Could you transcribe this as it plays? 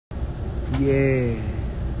Yeah.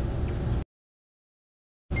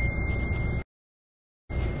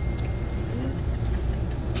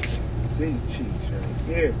 City cheeks right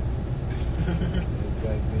here.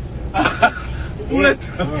 What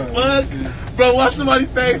the fuck? Bro, why somebody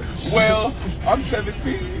say, well, I'm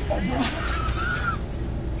 17. Bro,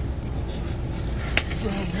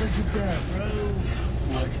 look at that, bro.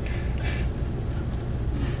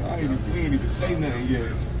 We ain't even say nothing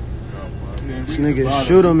yet. Man, This nigga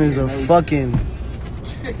shoot him is a fucking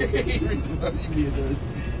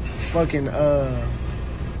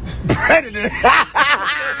predator.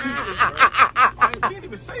 We ain't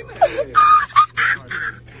even say nothing yet.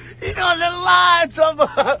 He on the line,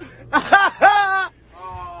 somebody.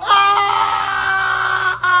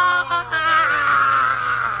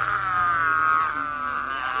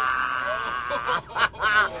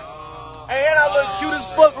 Hey, and I look cute as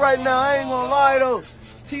fuck right now. I ain't gonna lie though.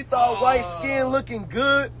 Teeth all white, skin looking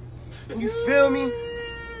good. You feel me?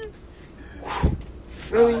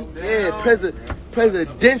 Feel me? Yeah,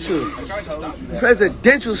 presidential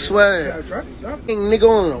swag. Nigga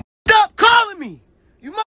on him. Stop calling me!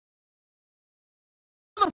 You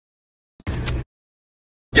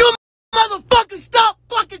motherfucker, stop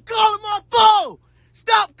fucking calling my phone!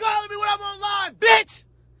 Stop calling me when I'm online, bitch!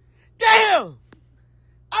 Damn!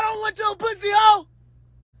 I don't want your pussy, hoe!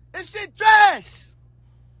 This shit trash!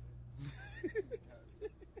 You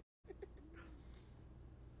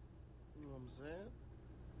know what I'm saying?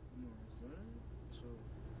 So,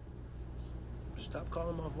 stop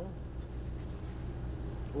calling my phone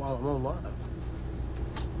while I'm on live.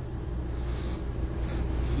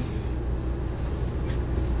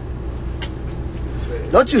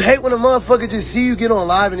 Don't you hate when a motherfucker just see you get on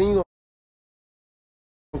live and then you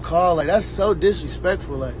gonna call? Like, that's so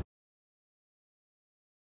disrespectful. Like,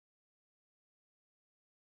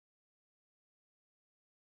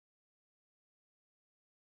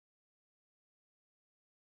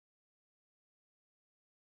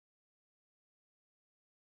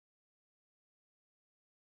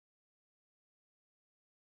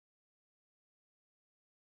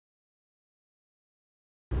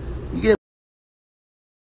 you get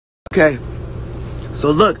okay. So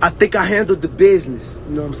look, I think I handled the business.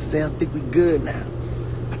 You know what I'm saying? I think we good now.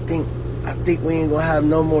 I think we ain't gonna have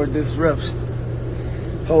no more disruptions.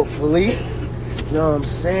 Hopefully. You know what I'm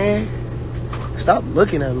saying? Stop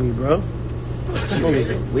looking at me, bro. This nigga's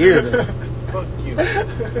a weirdo. Fuck you.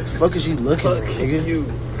 The fuck is you looking at, nigga? You.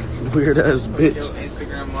 Weird ass bitch. Your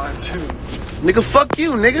Instagram live too. Nigga, fuck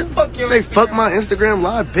you, nigga. Fuck your Say Instagram. fuck my Instagram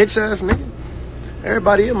live, bitch ass nigga.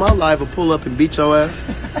 Everybody in my live will pull up and beat your ass.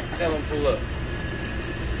 Tell him pull up.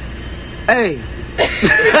 Hey.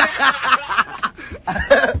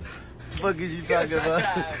 Fuck is you talking about?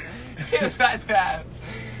 He was about to have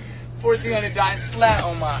 $1,400 slat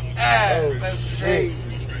on my ass. Oh, That's shit. crazy.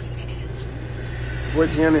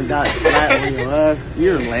 $1,400 slap on your ass.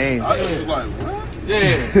 You're lame. I just was like, what?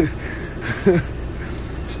 Yeah.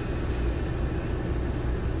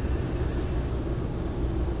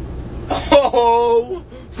 Oh.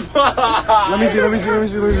 Let me see. You don't need to see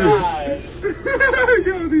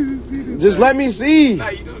this. Just let me see. Nah,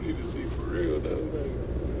 you don't need to see for real though.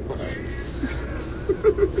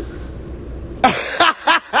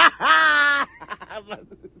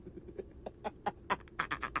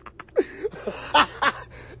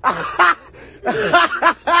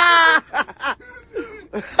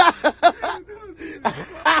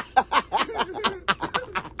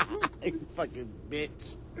 You fucking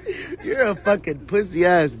bitch. You're a fucking pussy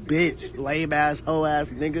ass bitch. Lame ass hoe ass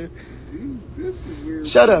nigga. This is weird.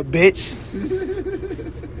 Shut up, bitch.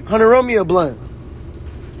 Hunter, roll me a blunt.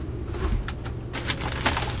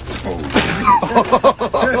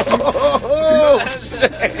 Oh,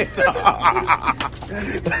 shit.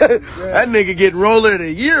 That nigga getting Roller of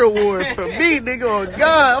the Year award from me, nigga. On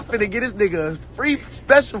God, I'm finna get this nigga a free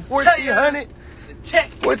special 1,400. It's a check.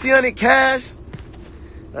 1,400 cash.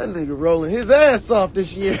 That nigga rolling his ass off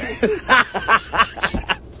this year.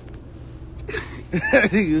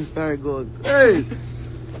 Nigga started going crazy.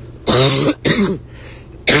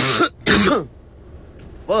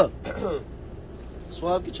 Fuck.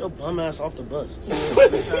 Swab, get your bum ass off the bus.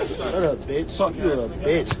 Shut up, bitch. You a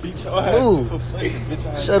bitch. Beat your ass Move. to inflation, bitch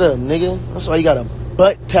ass. Shut up, nigga. That's why you got a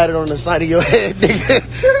butt tatted on the side of your head, nigga.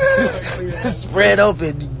 Spread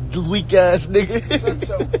open, weak ass nigga. Shut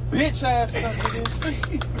your bitch ass up, nigga.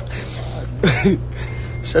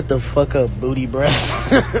 Shut the fuck up, booty breath.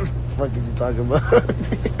 Fuck is you talking about?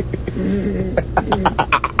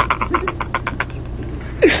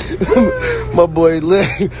 My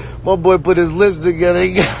boy put his lips together.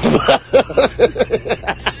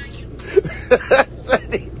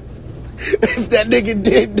 If that nigga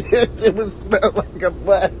did this, it would smell like a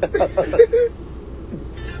butt.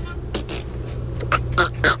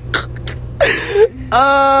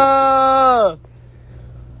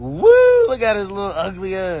 Woo! Look at his little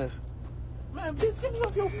ugly ass. Man, bitch, get me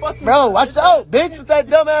off your fucking. Bro, watch out, bitch, with that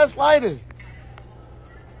dumbass lighter.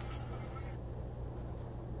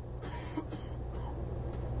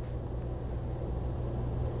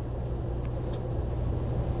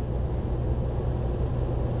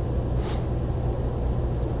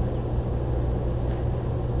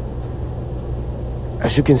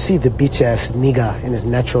 As you can see, the bitch-ass nigga in his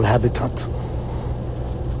natural habitat.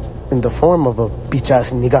 In the form of a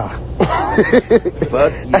bitch-ass nigga.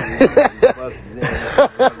 Fuck you. Fuck you.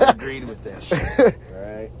 I agreed with that shit.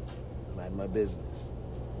 Alright? Mind my business.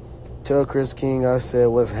 Tell Chris King I said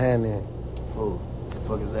what's happening. Who the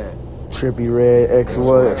fuck is that? Trippie Red X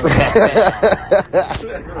what?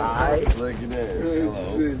 Alright. Look at that.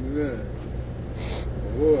 Hello.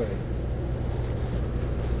 Boy.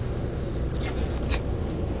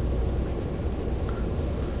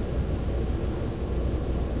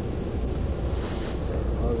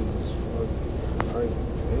 All these fucking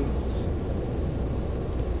arguing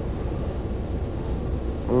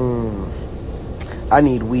I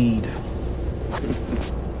need weed.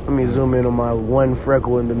 Let me zoom in on my one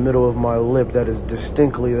freckle in the middle of my lip that is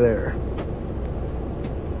distinctly there.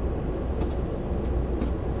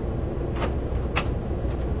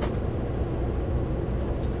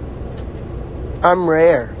 I'm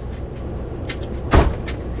rare.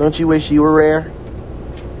 Don't you wish you were rare?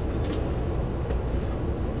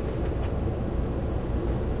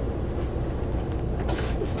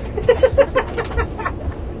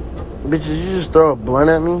 Bitch, did you just throw a blunt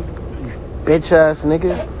at me? You bitch ass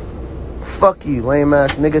nigga. Fuck you, lame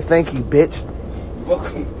ass nigga. Thank you, bitch.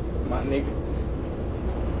 Welcome, my nigga.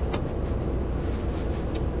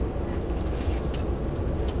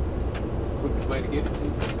 It's the quickest way to get it to you.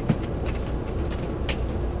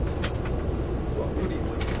 What are you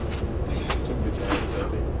doing? Some bitch ass out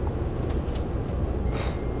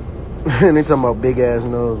there. And they talking about big ass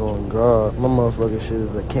nose on God. My motherfucking shit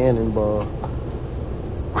is a cannonball.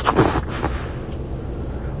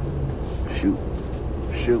 Shoot,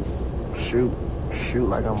 shoot, shoot, shoot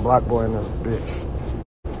like I'm block boying this bitch.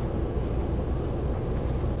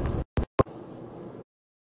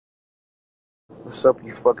 What's up,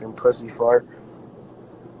 you fucking pussy fart?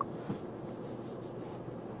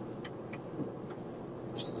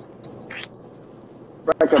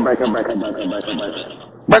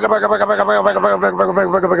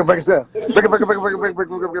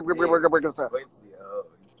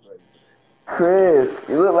 Chris,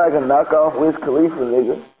 you look like a knockoff Wiz Khalifa,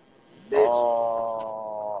 nigga.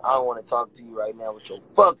 Bitch, I don't want to talk to you right now with your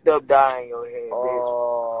fucked up dye in your head, bitch.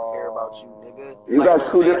 I care about you, nigga. You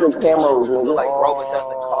got two different camos, You nigga. look like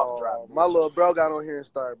Robitussin cough drop. My little bro got on here and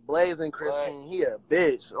started blazing Chris King. He a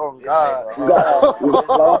bitch. Oh, This God.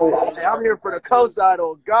 nigga, Hey, I'm here for the co-side.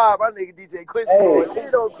 Oh, God. My nigga DJ Quincy going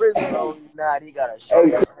in on Chris King. no, you not. He got a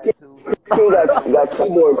shoulder tattoo. You got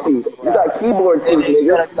keyboard teeth. You got keyboard teeth, Nigga,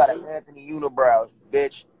 shut nigga. up. You got an Anthony Unibrow,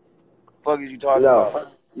 bitch. Fuck is you talking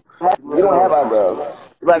about? You don't have eyebrows.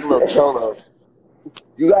 You like a little cholo.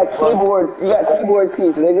 You got keyboard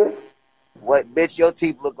teeth, nigga. What, bitch? Your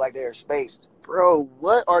teeth look like they're spaced. Bro,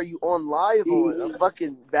 what are you on live on? A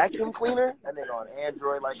fucking vacuum cleaner? That nigga on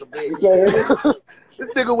Android like a bitch. You can't hear me?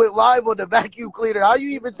 This nigga went live on the vacuum cleaner. How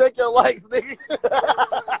you even check your likes, nigga?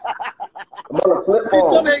 I'm on a flip Bitch,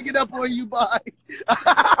 phone. I'm hanging up on you, bye.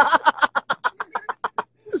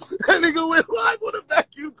 That nigga went live on a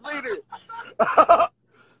vacuum cleaner.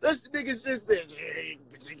 That nigga just said,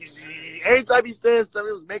 every time he said something,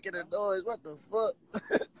 it was making a noise. What the fuck?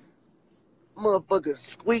 Motherfuckers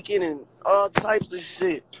squeaking and all types of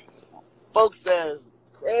shit. Folks ass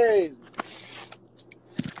crazy.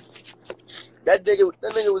 That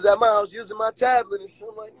nigga was at my house using my tablet and shit.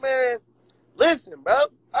 I'm like, man, listen, bro.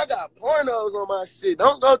 I got pornos on my shit.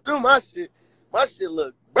 Don't go through my shit. My shit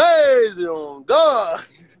look crazy on God.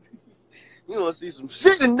 You gonna see some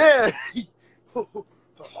shit in there.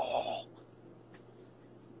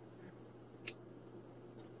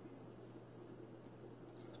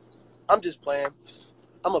 I'm just playing.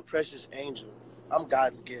 I'm a precious angel. I'm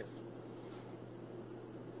God's gift.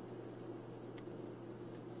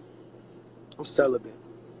 I'm celibate.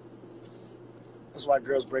 That's why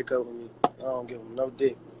girls break up with me. I don't give them no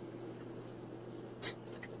dick.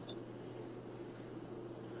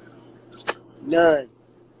 None.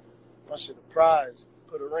 I should have prized.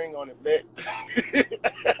 Put a ring on it, bitch.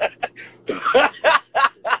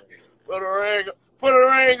 Put a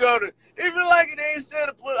ring on it. Even like it ain't said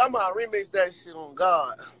to put, I'm gonna remix that shit on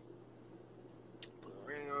God.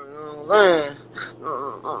 know what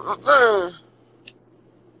I'm saying?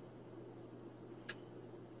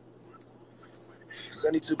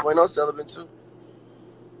 72.0 celibate too.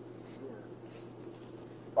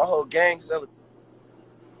 My whole gang celibate.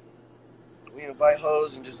 We invite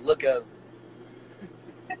hoes and just look at them.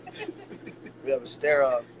 We have a stare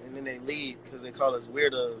off, and then they leave because they call us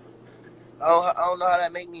weirdos. I don't know how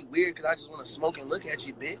that make me weird because I just want to smoke and look at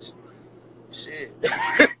you, bitch. Shit.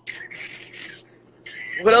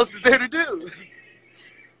 What else is there to do?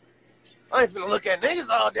 I ain't finna look at niggas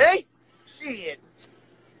all day. Shit.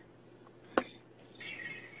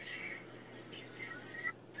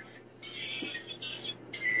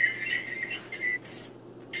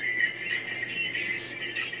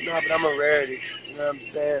 No, but I'm a rarity. You know what I'm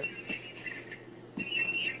saying?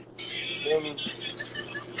 Feel me?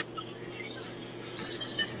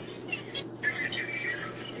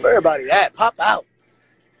 Where everybody at? Pop out.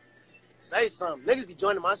 Say something. Niggas be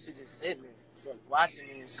joining my shit just sitting there. Watching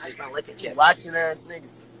me and shit. I just wanna look at you. Watching ass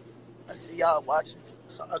niggas. I see y'all watching.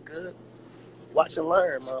 It's all good. Watch and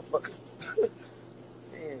learn, motherfucker.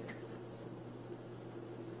 Yeah.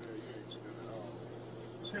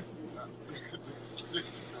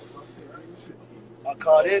 I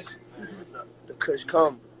call this the Kush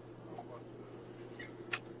Come.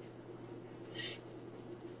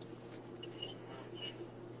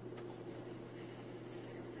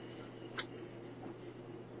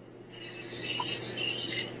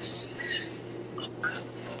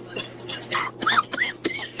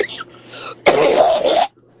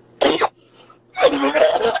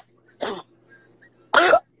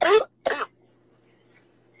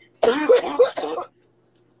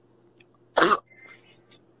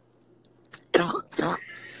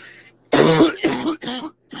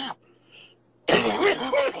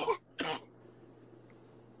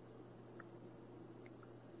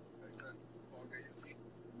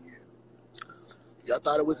 Y'all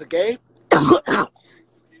thought it was a game? I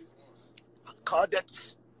called that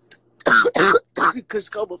Kush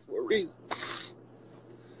Come for a reason.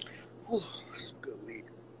 Whew, that's some good weed.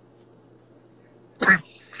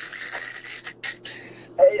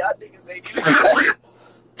 Hey, y'all niggas ain't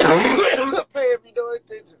even paying me no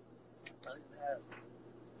attention. I just had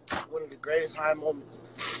one of the greatest high moments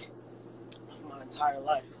of my entire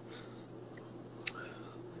life.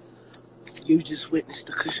 You just witnessed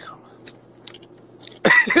the Kush Come.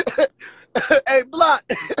 Hey, Block.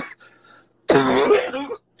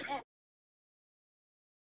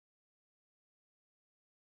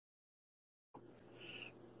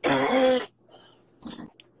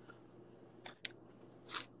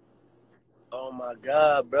 Oh my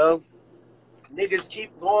God, bro. Niggas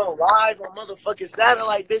keep going live on motherfucking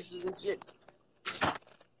satellite dishes and shit.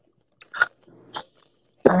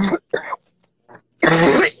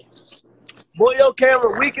 Boy, your camera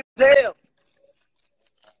weak as hell.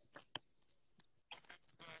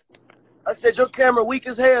 I said your camera weak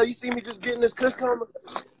as hell. You see me just getting this Kush camera?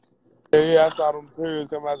 Yeah, I saw them tears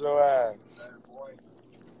come out your eyes.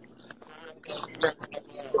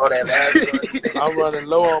 Oh, that last one. I'm running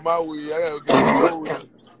low on my weed. I gotta get some more weed.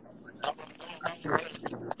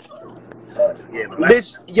 Yeah,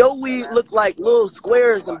 Bitch, your weed look like little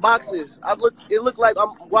squares and boxes. It looked like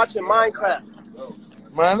I'm watching Minecraft.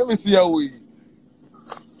 Man, let me see your weed.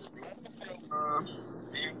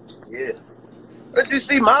 yeah. But you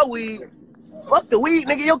see my weed? Fuck the weed,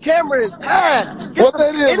 nigga. Your camera is past. Get What some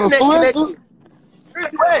that is, a internet Swisher? connection.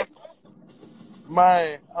 Really quick.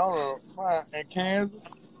 Man, I don't know. Man, in Kansas?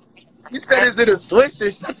 You said, is it a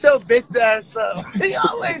Swisher? Shut your bitch ass up. You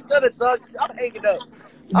always trying to talk. I'm hanging up.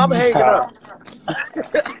 I'm hanging up.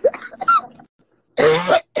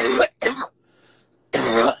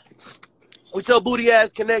 With your booty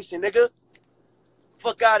ass connection, nigga.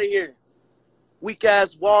 Fuck out of here. Weak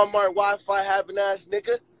ass Walmart Wi-Fi having ass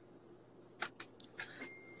nigga.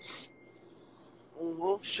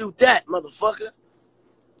 Shoot that, motherfucker.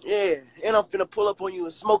 Yeah, and I'm finna pull up on you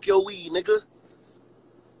and smoke your weed, nigga.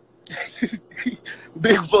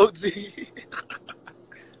 Big Voty.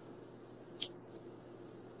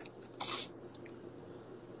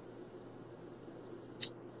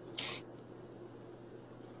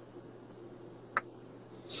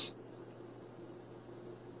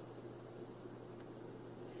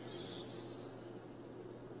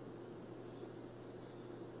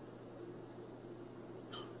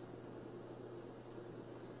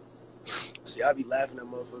 See, I be laughing at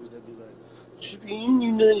motherfuckers that be like, Trippie,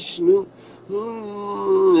 you know this shit.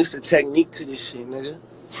 It's a technique to this shit, nigga.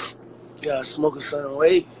 You gotta smoke a certain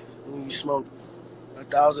way when you smoke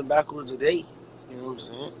 1,000 backwards a day. You know what I'm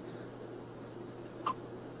saying? You know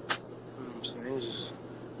what I'm saying? It's just,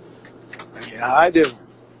 yeah, how I do.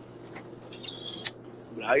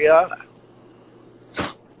 Yeah, yeah.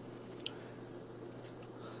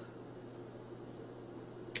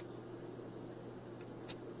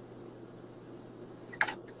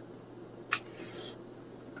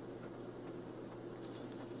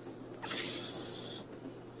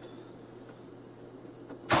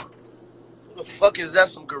 Who the fuck is that?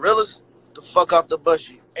 Some gorillas? The fuck off the bus,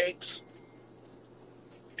 you apes.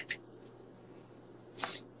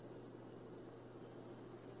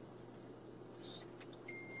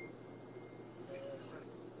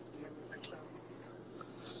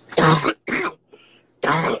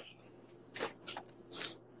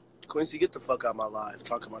 Quincy, get the fuck out of my life.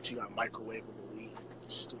 Talking about you got microwavable weed.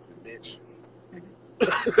 Stupid bitch.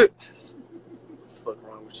 Fuck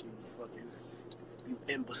wrong with you, fucking, you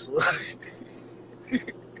imbecile.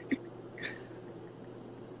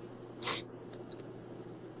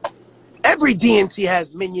 Every DNC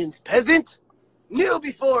has minions, peasant. Kneel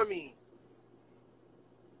before me.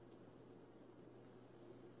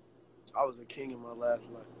 I was a king in my last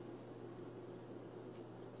life.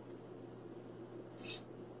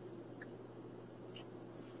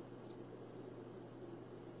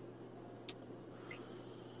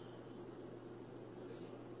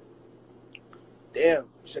 Damn,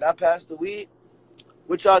 should I pass the weed?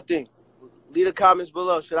 What y'all think? Leave the comments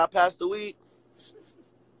below. Should I pass the weed?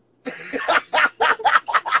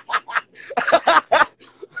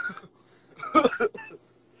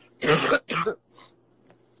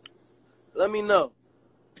 Let me know.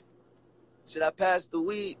 Should I pass the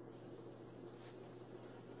weed?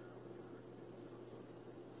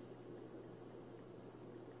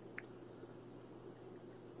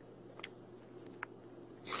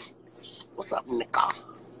 What's up, nigga?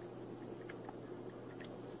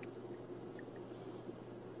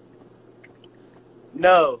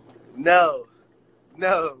 No.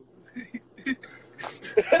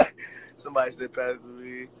 Somebody said pass the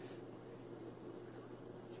weed.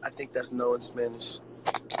 I think that's no in Spanish.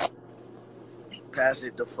 Pass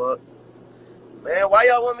it the fuck. Man, why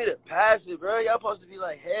y'all want me to pass it, bro? Y'all supposed to be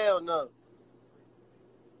like, hell no.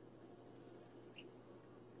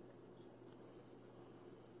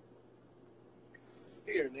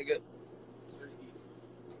 Here, nigga.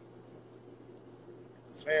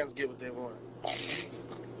 Fans get what they want.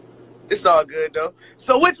 It's all good, though.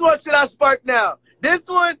 So which one should I spark now? This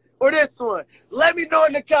one or this one? Let me know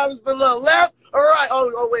in the comments below. Left or right?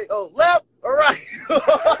 Oh, wait. Oh, left or right?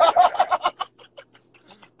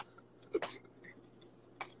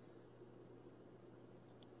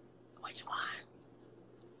 Which one?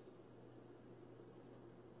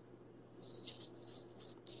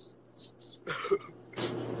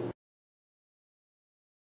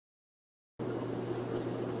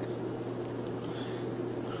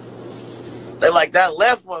 They like that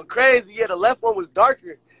left one crazy. Yeah, the left one was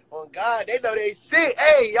darker. Oh God, they know they shit.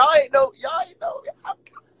 Hey, y'all ain't know.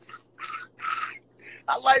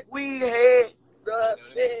 I like weed heads.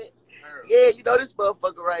 Yeah, you know this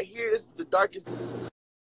motherfucker right here. This is the darkest.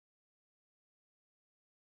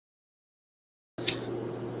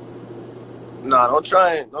 Nah, don't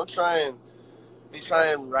try and be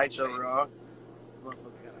trying to right your wrong.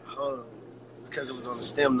 Motherfucker got a hug. It's because it was on the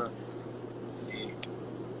stem though.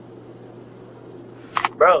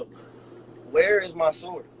 Bro, where is my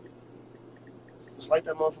sword? Just light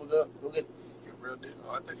that motherfucker up. Go get Your real ninja.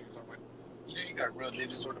 Oh, I thought you were talking about. You said you got a real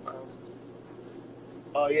ninja sword in the house.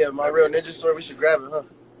 Oh yeah, my real ninja sword. We should grab it, huh? Oh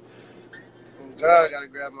God, I gotta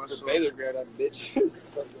grab my sword. Baylor grabbed that bitch.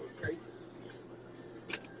 Crazy.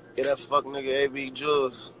 Yeah, that fuck nigga AB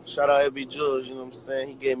Jules. Shout out AB Jules, you know what I'm saying?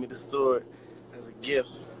 He gave me the sword as a gift.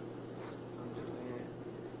 You know what I'm saying?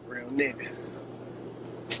 Real nigga.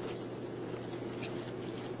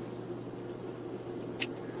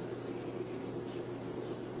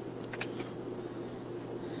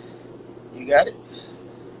 You got it?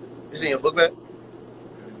 You see your book bag?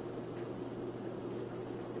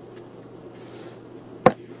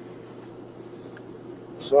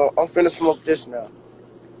 So I'm finna smoke this now.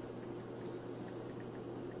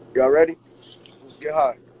 Y'all ready? Let's get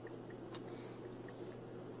high.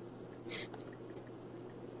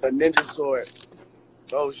 A ninja sword.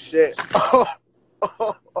 Oh shit. I'm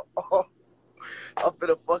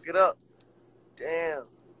finna fuck it up. Damn.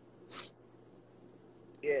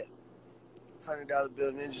 Yeah. $100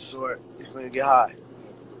 bill ninja sword. You finna get high.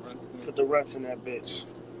 Put the runs in that bitch.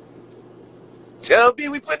 Tell me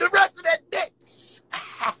we put the runs in that bitch.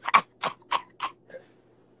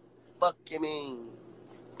 Fuck you mean.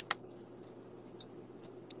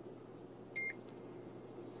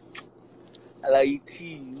 I love you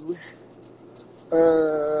too.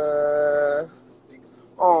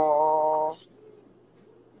 Aww.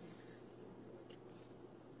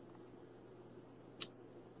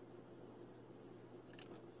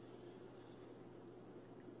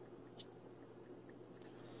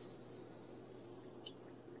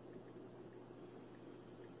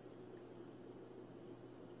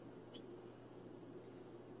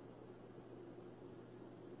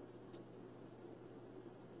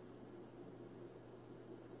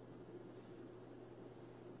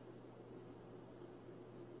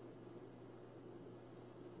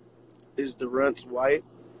 Is the runts white?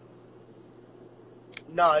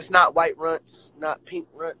 No, it's not white runts, not pink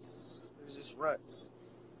runts. It's just runts.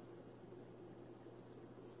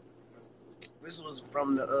 This was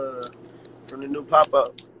from the new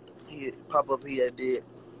pop-up. He had did.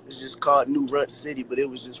 It's just called New Runt City, but it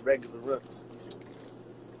was just regular runts. You know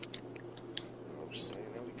what I'm saying?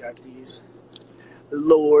 Then we got these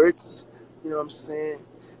Lords. You know what I'm saying?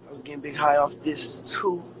 I was getting big high off this too.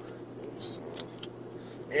 You know what I'm saying?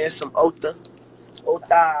 And some Ota.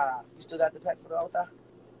 Ota. You still got the pack for the Ota?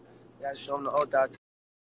 Yeah, show them the Ota.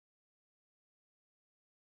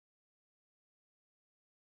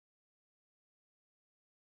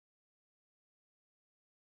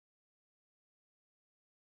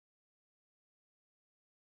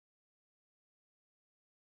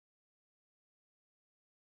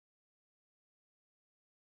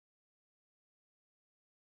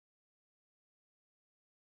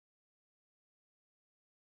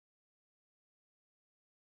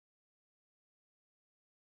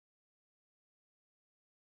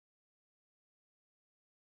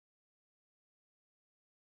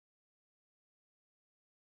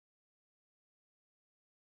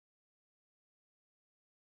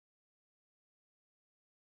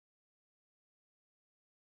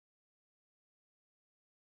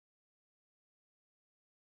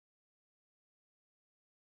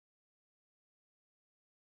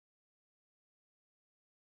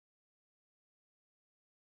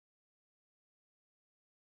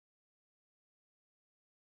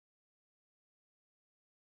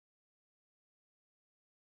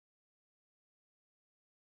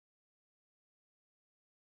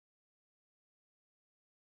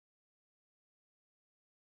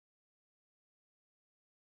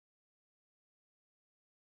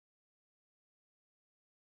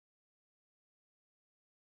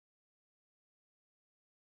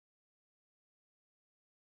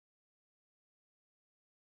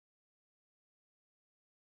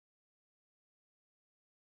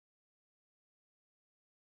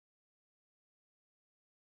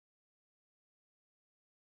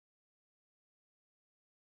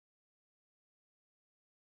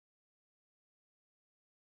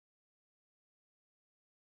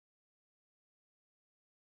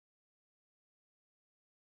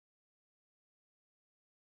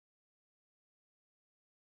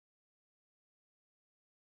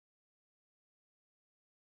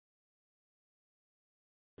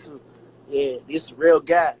 Yeah, this real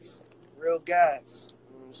guys. Real guys.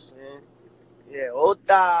 You know what I'm saying? Yeah,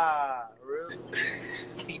 Ota. Real.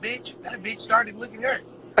 Hey, bitch. That bitch started looking hurt.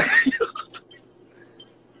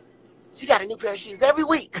 She got a new pair of shoes every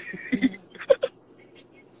week.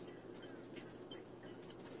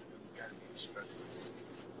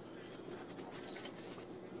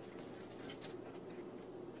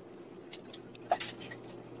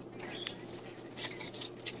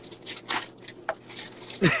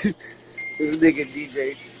 This nigga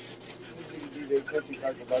DJ Quincy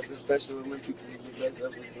talking about the Special Olympics is the best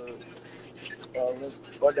episode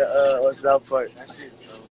on South Park. That shit,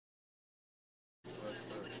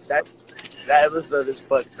 that episode is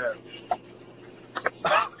fucked up.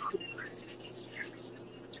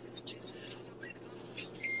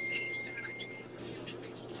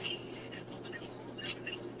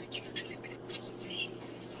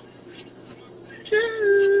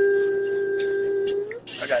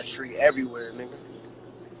 I got a tree everywhere, nigga.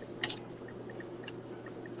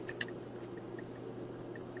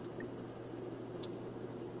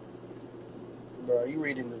 Bro, are you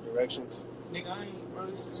reading the directions? Nigga, I ain't, bro.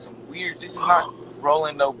 This is some weird. This is not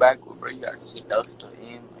rolling no backward, bro. You got stuff to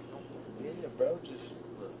end. Yeah, bro. Just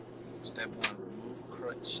look. Step one, remove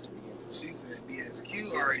crutch. She said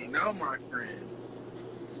BSQ already know my friend.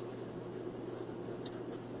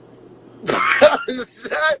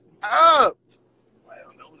 Shut up! I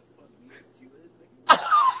don't know what the fuck BSQ is.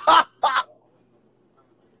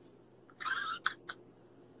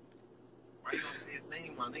 Why you don't say his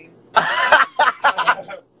name, my nigga?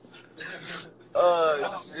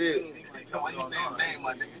 Oh, shit. Why you say his name,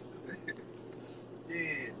 my nigga?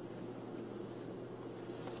 Yeah.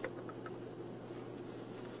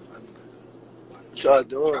 What y'all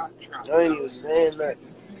doing? Y'all ain't even saying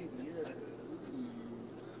nothing.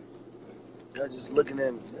 Y'all just looking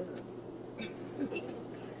at me.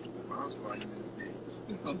 Mom's fucking this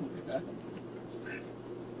bitch.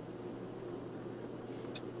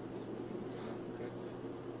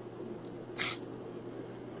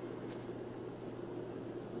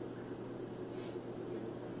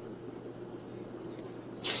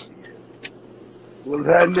 What's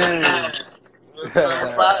happening?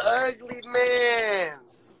 My ugly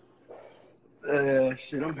mans.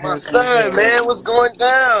 Shit, I'm My handsome. son, man, what's going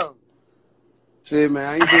down? Shit, man,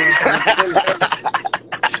 I ain't doing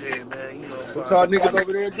shit. Shit, man, you know. What y'all niggas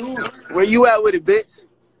over there doing? Where you at with it, bitch?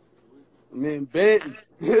 I'm in bed.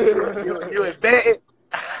 You in bed?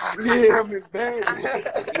 Yeah, I'm in bed.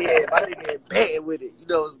 Yeah, my nigga in bed with it. You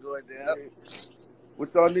know what's going down.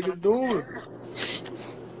 What y'all niggas doing?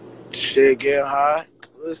 Shit, getting high.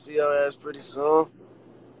 We'll see your ass pretty soon.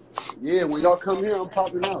 Yeah, when y'all come here, I'm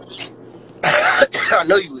popping out. I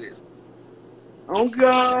know you is. Oh,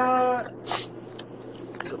 God.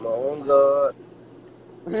 To my own God.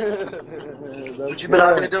 What you been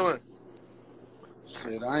out here doing?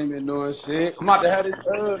 Shit, I ain't been doing shit. I'm about to have this,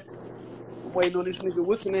 I'm waiting on this nigga,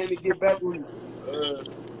 what's the name, to get back with me.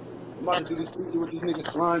 I'm about to do this feature with this nigga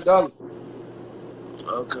Slime Dollars.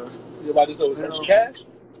 Okay. You about to do some cash?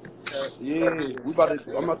 Yeah,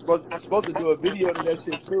 I'm supposed to do a video to that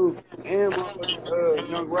shit too. And motherfucking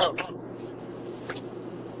Young Route.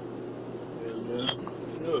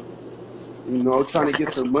 Yeah. You know, trying to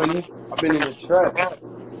get some money. I've been in the trap.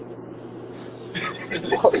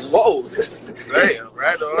 Whoa. Damn,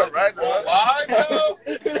 right on. Right on.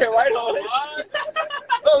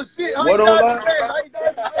 Oh shit, What on live?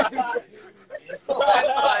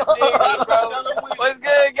 What's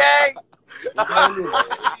good, gang? Damn.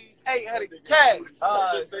 800 cash.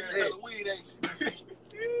 Selling weed, ain't you?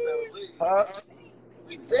 Selling weed. Huh?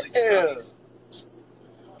 Damn.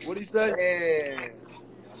 What'd he say? Man.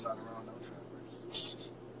 I'm not around no trap.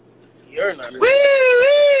 You're not.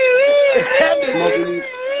 Smoking these.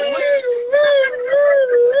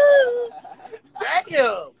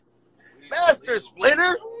 Damn. Master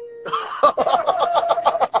Splinter.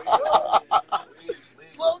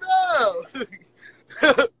 Slow down.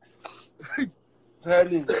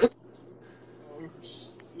 Happening.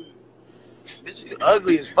 Bitch, you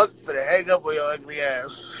ugly as fuck for to hang up on your ugly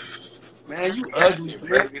ass. Man, you ugly,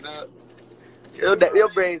 bitch. Your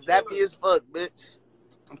brain's nappy as fuck, bitch.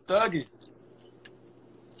 I'm thugging.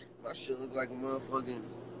 My shit look like a motherfucking.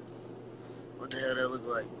 What the hell that look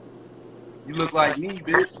like? You look like me,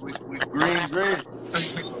 bitch, with green dread.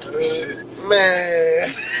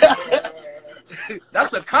 Man.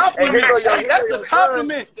 That's a compliment. That's a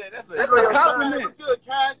compliment. That's a compliment. Good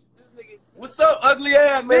cash. This nigga. What's up, ugly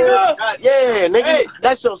ass nigga? Yeah, nigga. Hey.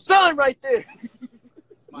 That's your son right there.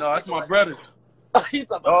 No, that's my brother.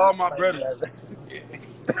 All my brothers.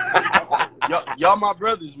 Y'all my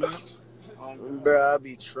brothers, man. Bro, I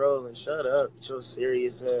be trolling. Shut up. With your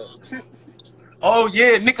serious ass. Oh,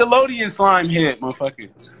 yeah, Nickelodeon slime head, motherfucker.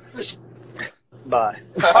 Bye.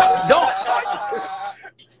 Don't.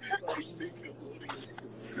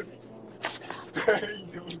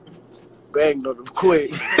 Banged on them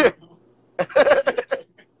quick.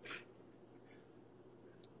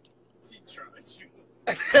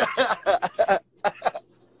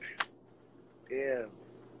 Yeah.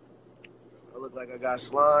 I look like I got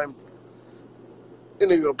slime. Then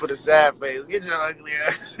they gonna put a sad face. Get your ugly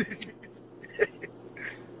ass.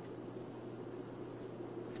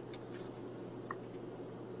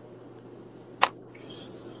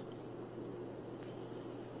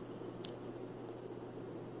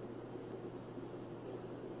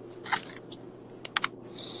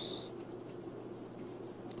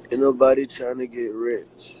 Ain't nobody trying to get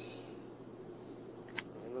rich.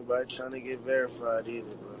 Ain't nobody trying to get verified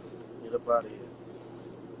either, bro. Get up out of here.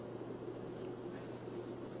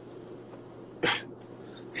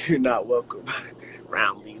 You're not welcome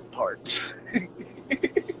around these parts.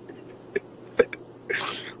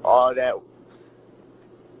 All that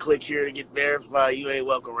click here to get verified, you ain't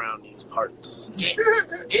welcome around these parts.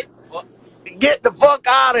 Get the fuck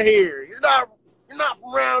out of here. You're not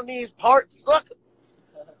from around these parts, sucker.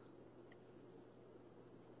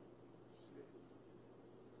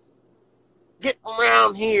 Get from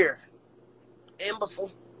around here,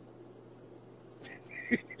 imbecile.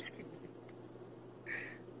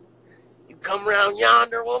 You come around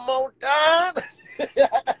yonder one more time.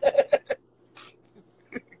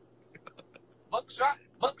 Buckshot,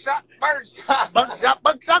 bird shot. Buckshot,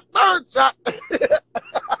 bird shot.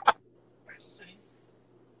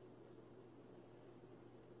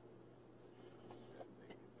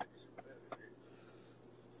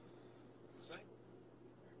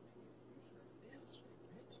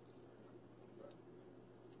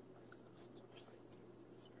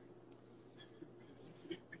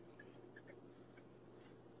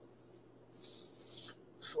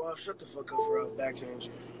 Swab, shut the fuck up for I'll backhand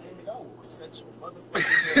you. I will set your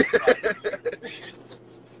motherfucking head.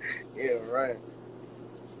 Yeah, right.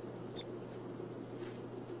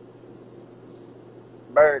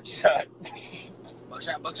 Bird shot.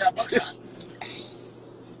 Buckshot.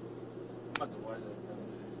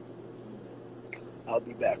 I'll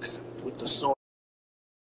be back with the sword.